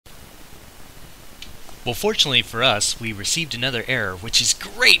Well, fortunately for us, we received another error, which is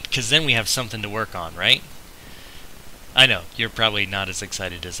great because then we have something to work on, right? I know, you're probably not as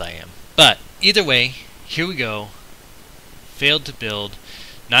excited as I am. But either way, here we go. Failed to build.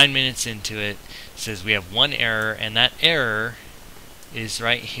 9 minutes into it. It says we have one error, and that error is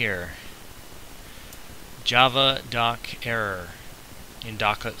right here. Java doc error. In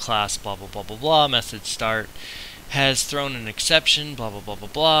docket class, blah blah blah blah blah, method start has thrown an exception, blah blah blah blah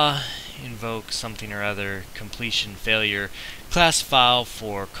blah, invoke something or other, completion failure, class file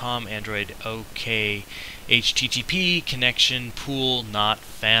for com android OK http connection pool not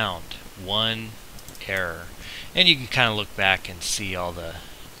found. One error. And you can kind of look back and see all the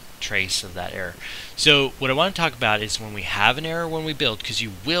trace of that error. So what I want to talk about is when we have an error when we build, because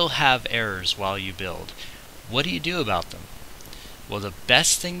you will have errors while you build. What do you do about them? Well, the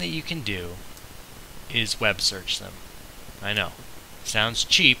best thing that you can do is web search them. I know, sounds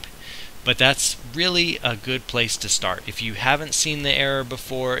cheap, but that's really a good place to start. If you haven't seen the error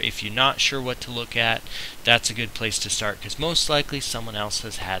before, if you're not sure what to look at, that's a good place to start because most likely someone else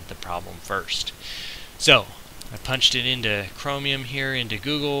has had the problem first. So, I punched it into Chromium here, into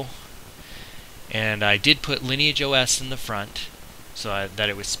Google, and I did put Lineage OS in the front so that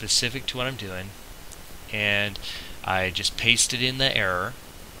it was specific to what I'm doing, and I just pasted in the error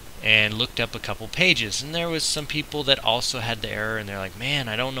and looked up a couple pages, and there was some people that also had the error, and they're like, man,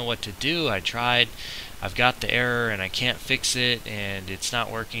 I don't know what to do. I tried, I've got the error and I can't fix it and it's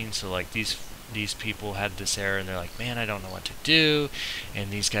not working. So like these people had this error and they're like, man, I don't know what to do.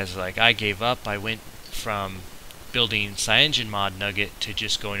 And these guys are like, I gave up. I went from building CyanogenMod Nougat to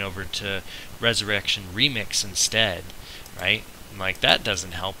just going over to Resurrection Remix instead, right? I'm like, that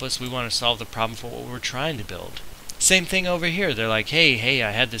doesn't help us. We want to solve the problem for what we're trying to build. Same thing over here. They're like, hey,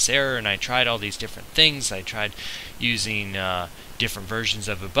 I had this error and I tried all these different things. I tried using different versions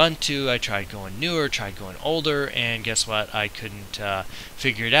of Ubuntu. I tried going newer, tried going older, and guess what? I couldn't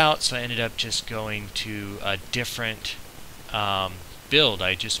figure it out, so I ended up just going to a different build.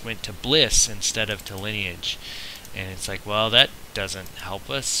 I just went to Bliss instead of to Lineage. And it's like, well, that doesn't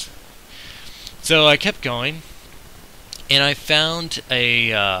help us. So I kept going, and I found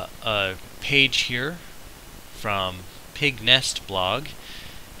a page here from Pig Nest blog,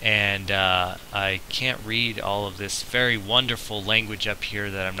 and I can't read all of this very wonderful language up here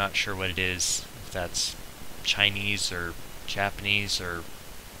that I'm not sure what it is, if that's Chinese or Japanese or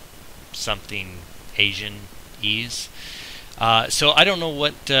something Asian-ese. So I don't know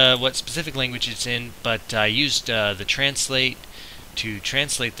what specific language it's in, but I used the translate to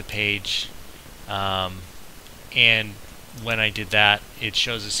translate the page, and when I did that, it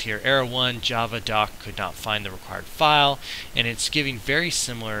shows us here, error 1, Java doc could not find the required file, and it's giving very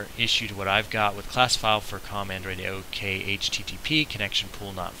similar issue to what I've got with class file for com android OK http connection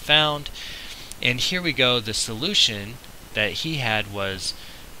pool not found. And here we go, the solution that he had was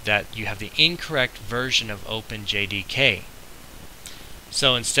that you have the incorrect version of OpenJDK.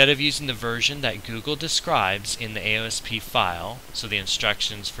 So instead of using the version that Google describes in the AOSP file, so the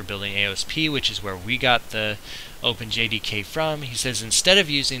instructions for building AOSP, which is where we got the OpenJDK from, he says instead of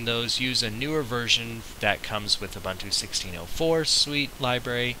using those, use a newer version that comes with Ubuntu 16.04 suite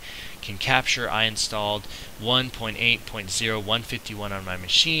library, can capture. I installed 1.8.0.151 on my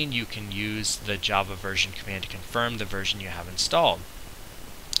machine. You can use the Java version command to confirm the version you have installed.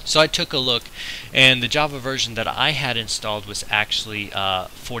 So I took a look, and the Java version that I had installed was actually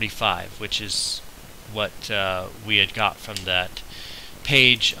 45, which is what we had got from that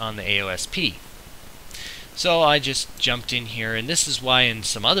page on the AOSP. So I just jumped in here, and this is why in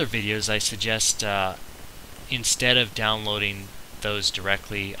some other videos I suggest instead of downloading those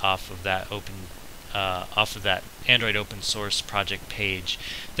directly off of that Android open source project page,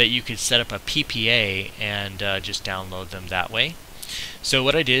 that you could set up a PPA and just download them that way. So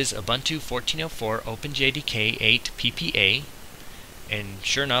what I did is Ubuntu 14.04 OpenJDK 8 PPA, and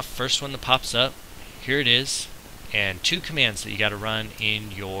sure enough, first one that pops up, here it is, and two commands that you got to run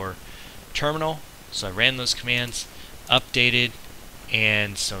in your terminal. So I ran those commands, updated,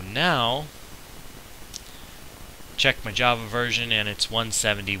 and so now check my Java version and it's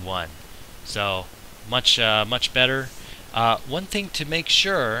 171. So much better. One thing to make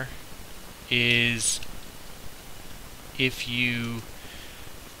sure is if you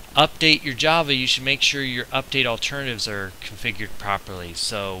update your Java, you should make sure your update alternatives are configured properly.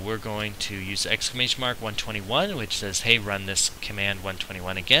 So we're going to use exclamation mark 121, which says, hey, run this command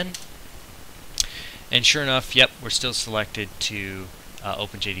 121 again. And sure enough, yep, we're still selected to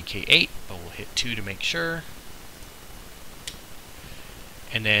OpenJDK 8, but we'll hit 2 to make sure.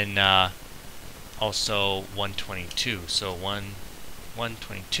 And then also 122. So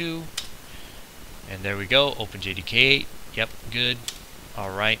 122. And there we go, OpenJDK8. Yep, good.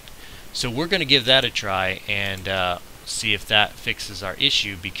 Alright. So we're going to give that a try and see if that fixes our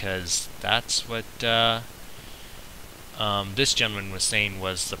issue, because that's what this gentleman was saying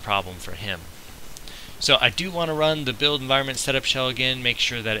was the problem for him. So I do want to run the build environment setup shell again, make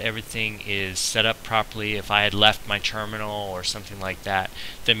sure that everything is set up properly. If I had left my terminal or something like that,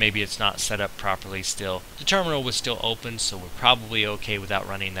 then maybe it's not set up properly still. The terminal was still open, so we're probably okay without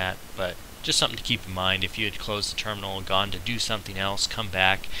running that, but just something to keep in mind. If you had closed the terminal and gone to do something else, come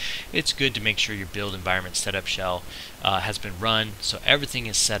back. It's good to make sure your build environment setup shell has been run, so everything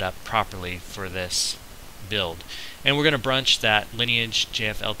is set up properly for this build. And we're going to branch that lineage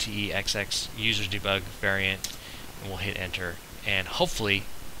jflte.xx user debug variant, and we'll hit enter, and hopefully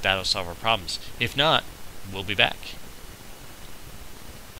that'll solve our problems. If not, we'll be back.